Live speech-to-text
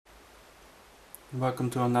Welcome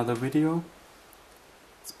to another video.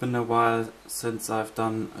 It's been a while since I've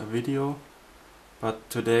done a video, but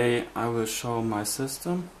today I will show my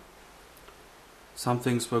system. Some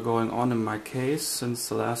things were going on in my case since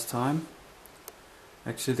the last time.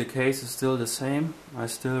 Actually, the case is still the same. I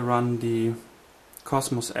still run the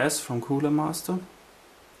Cosmos S from Cooler Master,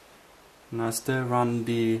 and I still run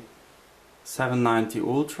the 790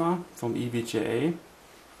 Ultra from EVGA,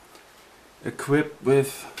 equipped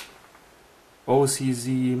with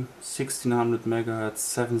OCZ 1600 MHz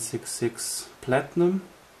 766 Platinum.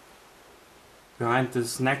 Behind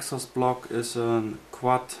this Nexus block is a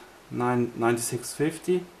Quad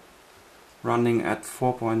 9650 running at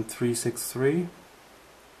 4.363.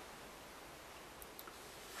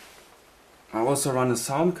 I also run a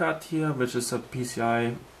sound card here, which is a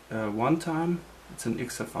PCI one time. It's an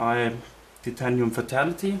XFI Titanium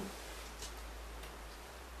Fatality.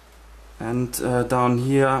 And down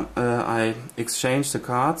here I exchange the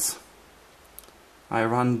cards. I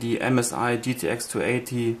run the MSI GTX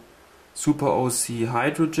 280 Super OC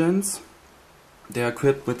Hydrogens. They are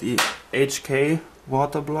equipped with the HK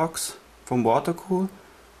water blocks from Watercool.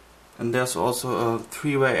 And there's also a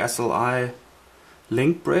 3-way SLI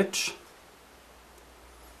link bridge.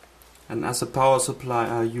 And as a power supply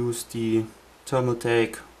I use the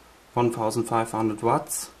Thermaltake 1500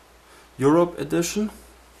 watts Europe edition.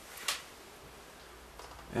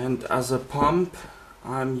 And as a pump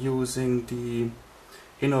I'm using the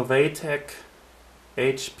Innovatec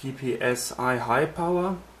HPPS I High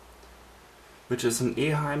Power, which is an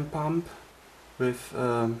Eheim pump with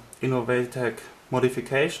Innovatec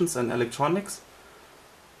modifications and electronics.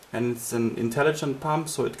 And it's an intelligent pump,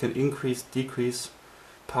 so it can increase, decrease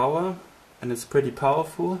power, and it's pretty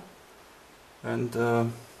powerful. And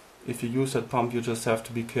if you use that pump, you just have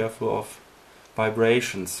to be careful of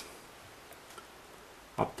vibrations.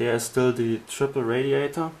 Up there is still the triple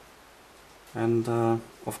radiator, and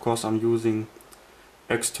of course I'm using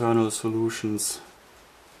external solutions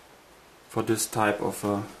for this type of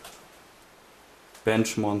a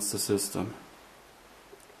bench monster system.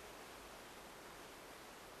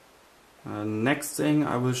 Next thing,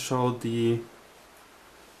 I will show the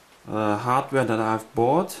hardware that I've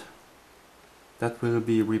bought that will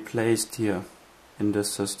be replaced here in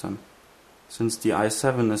this system, since the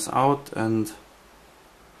i7 is out and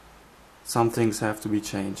some things have to be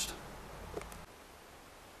changed.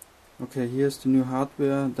 Okay, here's the new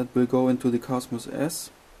hardware that will go into the Cosmos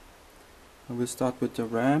S. I will start with the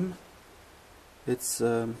RAM. It's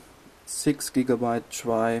 6 GB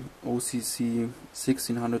Tri OCC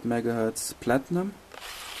 1600 MHz Platinum,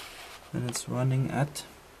 and it's running at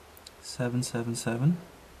 777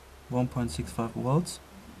 1.65 volts.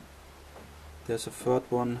 There's a third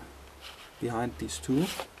one behind these two.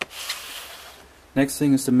 Next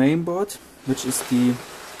thing is the mainboard, which is the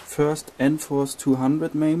first Enforce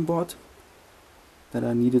 200 mainboard that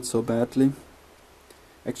I needed so badly.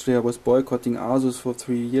 Actually, I was boycotting Asus for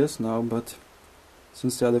 3 years now, but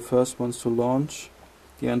since they are the first ones to launch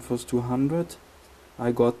the Enforce 200,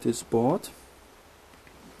 I got this board,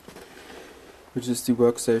 which is the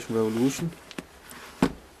Workstation Revolution.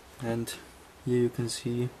 And here you can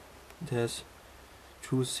see it has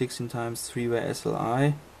two 16x3-way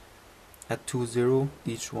SLI at 2.0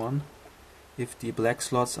 each one, if the black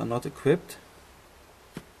slots are not equipped.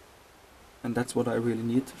 And that's what I really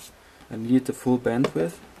need. I need the full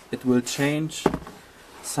bandwidth. It will change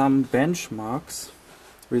some benchmarks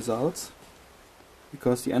results,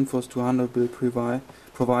 because the Enforce 200 will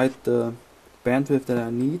provide the bandwidth that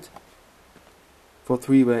I need for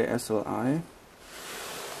 3-way SLI.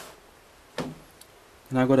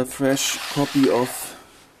 And I got a fresh copy of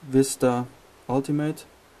Vista Ultimate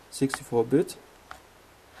 64-bit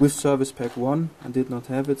with Service Pack 1. I did not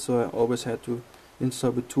have it, so I always had to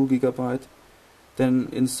install with 2 GB, then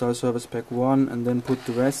install Service Pack 1 and then put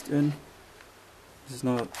the rest in. This is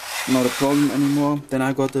not a problem anymore. Then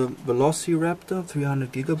I got the Velociraptor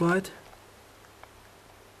 300 GB.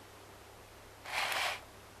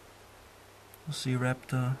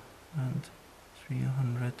 Velociraptor and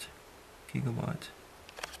 300 GB.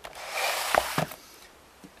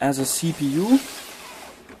 As a CPU,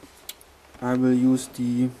 I will use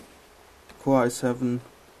the Core i7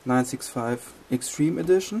 965 Extreme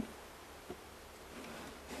Edition,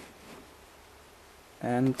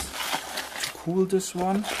 and to cool this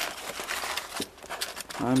one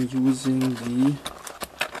I'm using the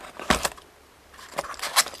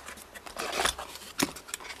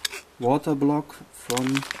water block from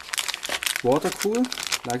Watercool,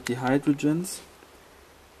 like the hydrogens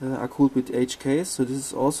are cooled with HK, so this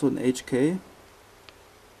is also an HK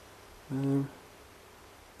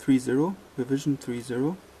 3.0, revision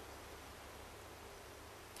 3.0.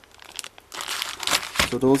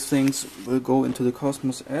 So those things will go into the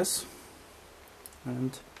Cosmos S,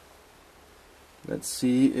 and let's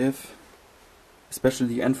see if especially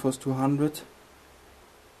the Enforce 200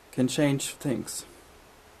 can change things.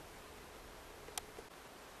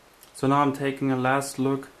 So now I'm taking a last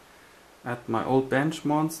look at my old bench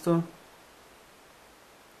monster.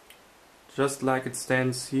 Just like it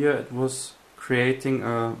stands here, it was creating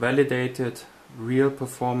a validated real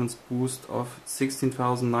performance boost of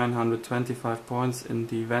 16,925 points in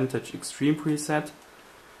the Vantage Extreme preset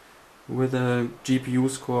with a GPU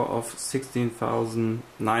score of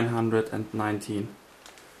 16,919.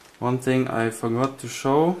 One thing I forgot to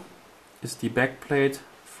show is the backplate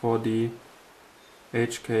for the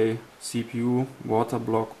HK CPU water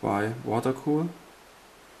block by Watercool,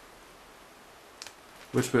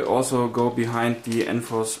 which will also go behind the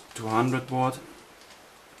Enforce 200 board.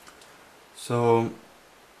 So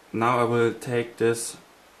now I will take this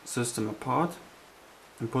system apart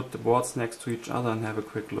and put the boards next to each other and have a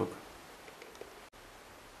quick look.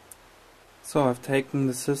 So I've taken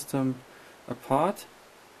the system apart.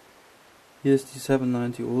 Here's the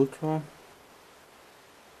 790 Ultra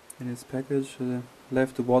in its package.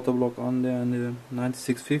 Left the water block on there, and the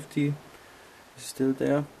 9650 is still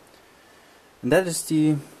there. And that is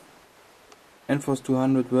the Enforce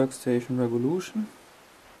 200 workstation Revolution.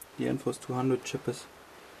 The Enforce 200 chip is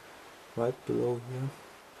right below here.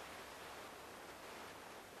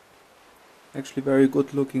 Actually very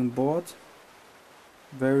good looking board,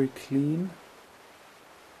 very clean.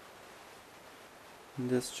 And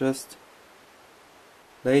there's just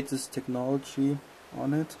latest technology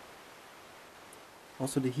on it.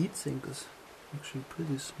 Also the heatsink is actually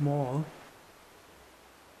pretty small.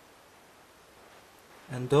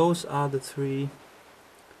 And those are the 3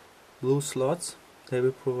 blue slots. They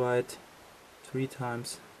will provide 3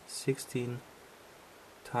 times 16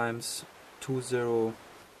 times 20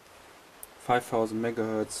 5000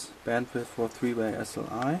 MHz bandwidth for 3-way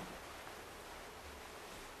SLI.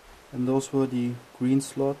 And those were the green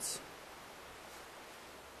slots.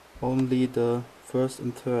 Only the first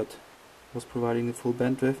and third was providing the full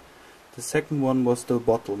bandwidth. The second one was the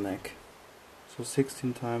bottleneck. So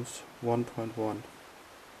 16 times 1.1.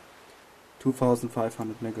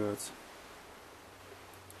 2500 MHz.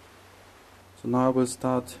 So now I will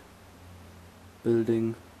start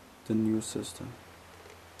building the new system.